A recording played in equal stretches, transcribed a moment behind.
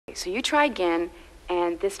So you try again,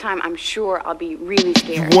 and this time I'm sure I'll be really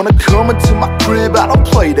scared. You wanna come into my crib? I don't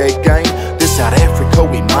play that game. This South Africa,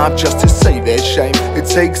 we mob just to save that shame. It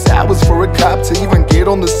takes hours for a cop to even get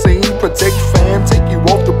on the scene. Protect fam, take you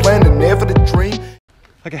off the plan and never the dream.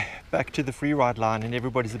 Okay, back to the free ride line, and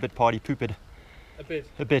everybody's a bit party pooped. A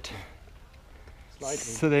bit. Slightly.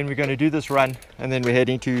 So then we're going to do this run, and then we're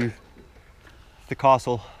heading to the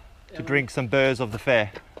castle to drink some beers of the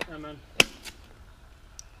fair. Yeah, man.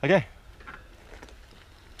 Okay.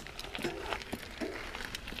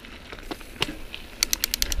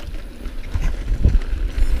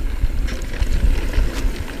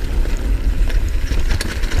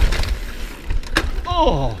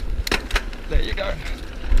 Oh, there you go.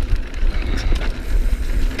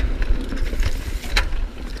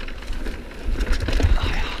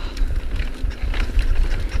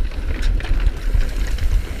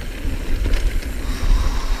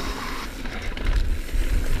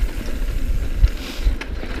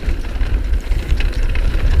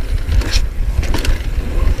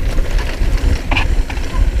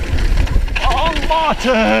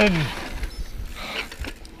 Martin!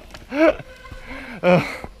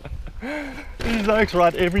 These blokes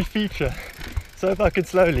ride every feature so fucking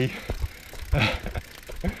slowly.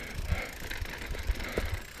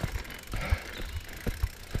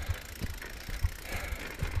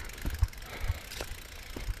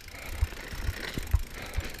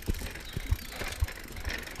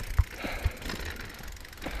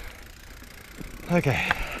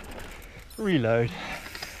 Okay, reload.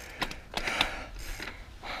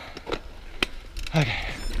 Okay.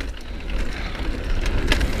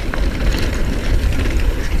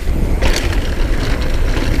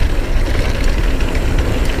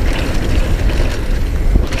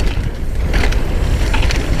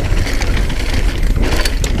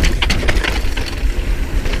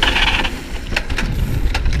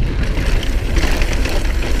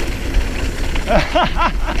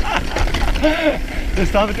 This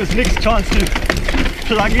time it was Nick's chance to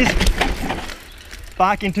plug his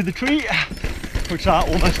bike into the tree, which I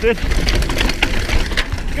almost did.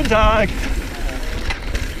 Good dog.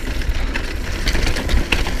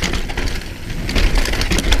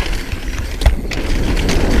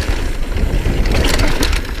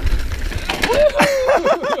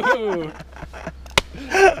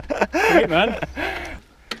 Great, man.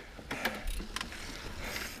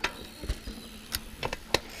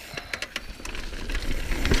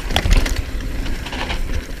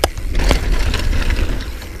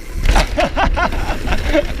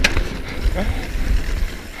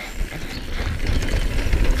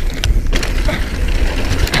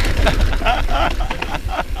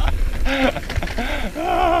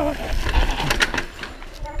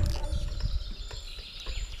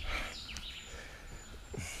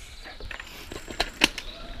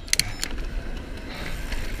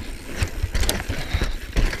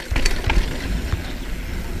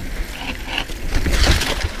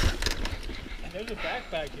 There's a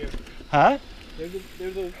backpack here. Huh?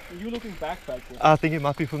 There's a new looking backpack here. I think it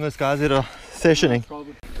might be from those guys that are sessioning.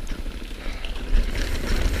 Probably.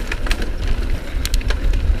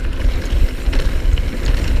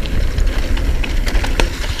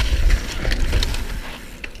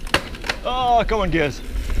 Oh, come on, gears.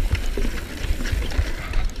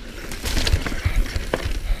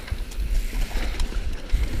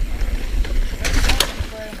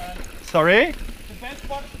 Sorry? The best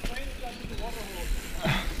part of the train is like the water hole.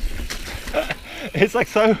 It's like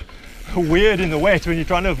so weird in the wet when you're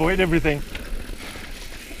trying to avoid everything.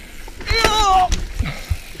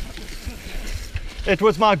 It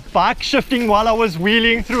was my bike shifting while I was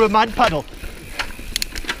wheeling through a mud puddle.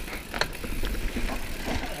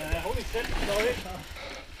 Holy shit, sorry.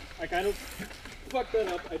 I kind of fucked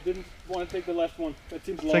that up. I didn't want to take the left one. That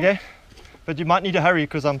seems long. It's okay, but you might need to hurry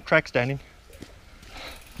because I'm track standing.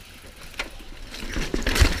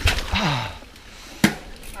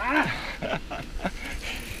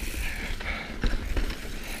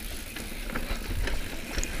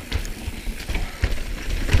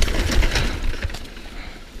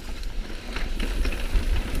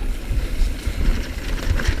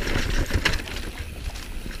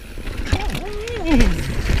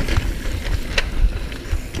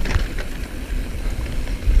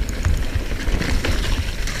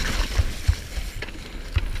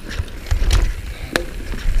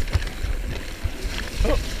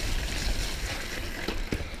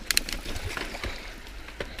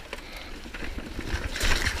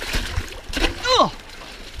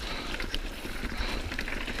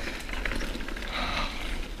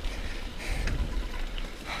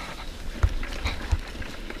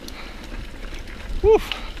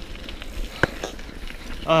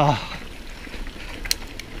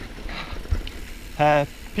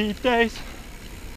 Happy days.